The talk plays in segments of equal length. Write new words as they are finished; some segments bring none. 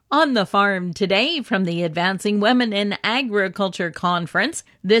On the farm today from the Advancing Women in Agriculture Conference.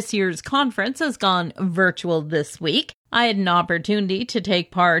 This year's conference has gone virtual this week. I had an opportunity to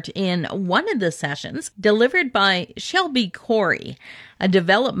take part in one of the sessions delivered by Shelby Corey, a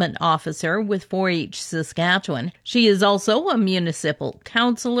development officer with 4-H Saskatchewan. She is also a municipal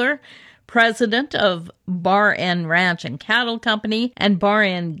councillor, president of Bar N Ranch and Cattle Company and Bar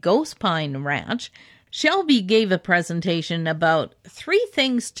N Ghost Pine Ranch. Shelby gave a presentation about 3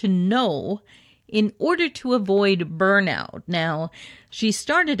 things to know in order to avoid burnout. Now, she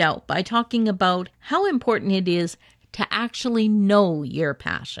started out by talking about how important it is to actually know your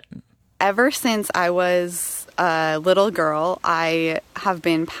passion. Ever since I was a little girl, I have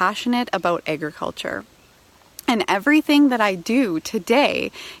been passionate about agriculture. And everything that I do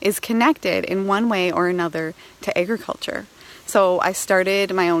today is connected in one way or another to agriculture. So I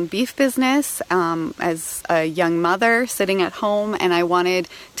started my own beef business as a young mother sitting at home, and I wanted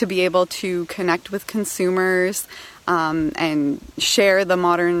to be able to connect with consumers and share the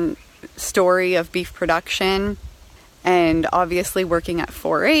modern story of beef production. And obviously working at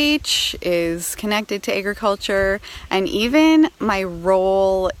 4-H is connected to agriculture, and even my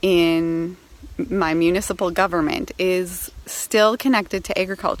role in my municipal government is still connected to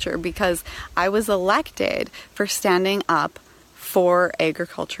agriculture because I was elected for standing up for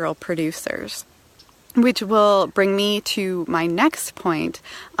agricultural producers, which will bring me to my next point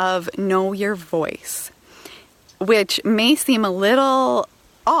of know your voice, which may seem a little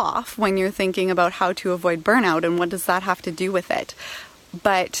off when you're thinking about how to avoid burnout and what does that have to do with it.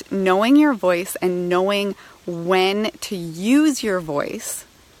 But knowing your voice and knowing when to use your voice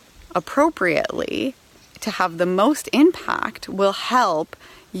appropriately to have the most impact will help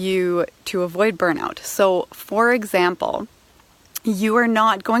you to avoid burnout. So, for example, you are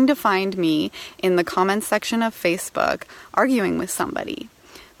not going to find me in the comments section of Facebook arguing with somebody.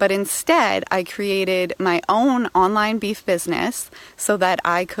 But instead, I created my own online beef business so that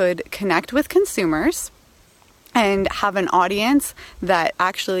I could connect with consumers and have an audience that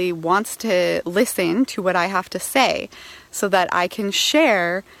actually wants to listen to what I have to say so that I can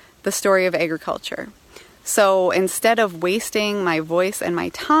share the story of agriculture. So instead of wasting my voice and my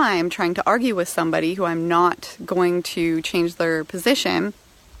time trying to argue with somebody who I'm not going to change their position,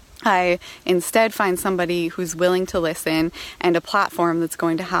 I instead find somebody who's willing to listen and a platform that's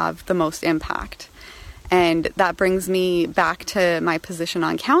going to have the most impact. And that brings me back to my position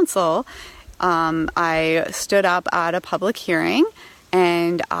on council. I stood up at a public hearing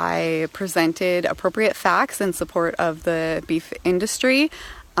and I presented appropriate facts in support of the beef industry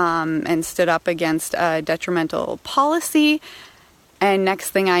and stood up against a detrimental policy. And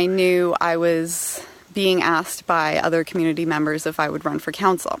next thing I knew, I was being asked by other community members if I would run for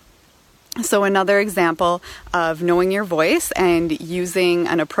council. So another example of knowing your voice and using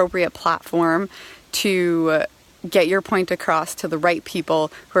an appropriate platform to get your point across to the right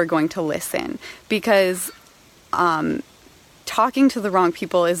people who are going to listen. Because talking to the wrong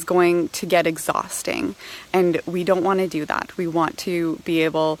people is going to get exhausting, and we don't want to do that. We want to be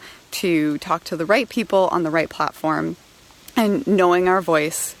able to talk to the right people on the right platform and knowing our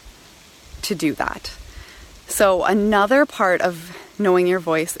voice to do that. So another part of knowing your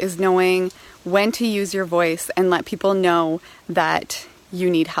voice is knowing when to use your voice and let people know that you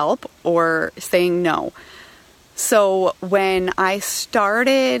need help or saying no. So when I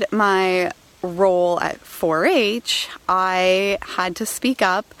started my role at 4-H, I had to speak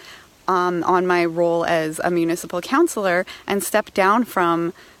up on my role as a municipal councillor and step down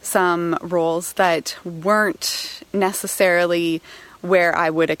from some roles that weren't necessarily where I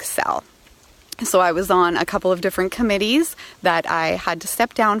would excel. So I was on a couple of different committees that I had to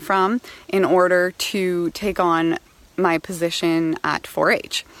step down from in order to take on my position at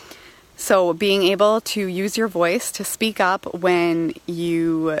 4-H. So being able to use your voice to speak up when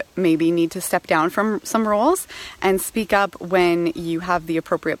you maybe need to step down from some roles and speak up when you have the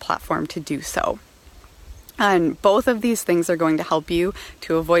appropriate platform to do so. And both of these things are going to help you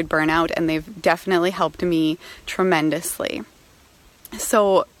to avoid burnout, and they've definitely helped me tremendously.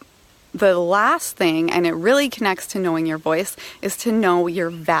 So the last thing, and it really connects to knowing your voice, is to know your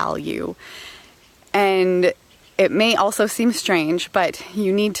value. And it may also seem strange, but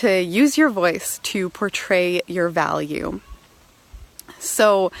you need to use your voice to portray your value.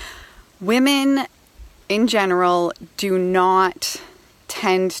 So women in general do not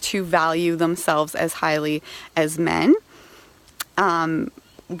tend to value themselves as highly as men,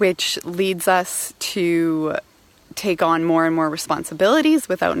 which leads us to take on more and more responsibilities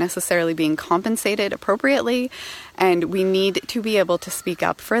without necessarily being compensated appropriately. And we need to be able to speak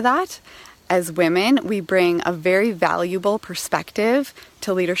up for that. as women, we bring a very valuable perspective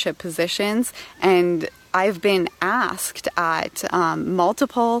to leadership positions. And I've been asked at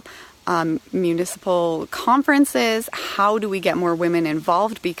multiple municipal conferences, how do we get more women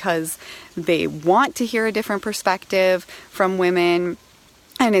involved, because they want to hear a different perspective from women.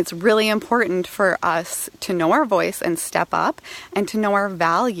 And it's really important for us to know our voice and step up and to know our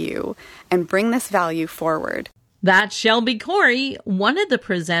value and bring this value forward. That's Shelby Corey, one of the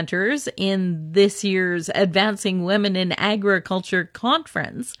presenters in this year's Advancing Women in Agriculture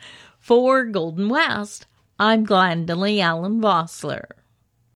Conference. For Golden West, I'm Glendalee Allen Vossler.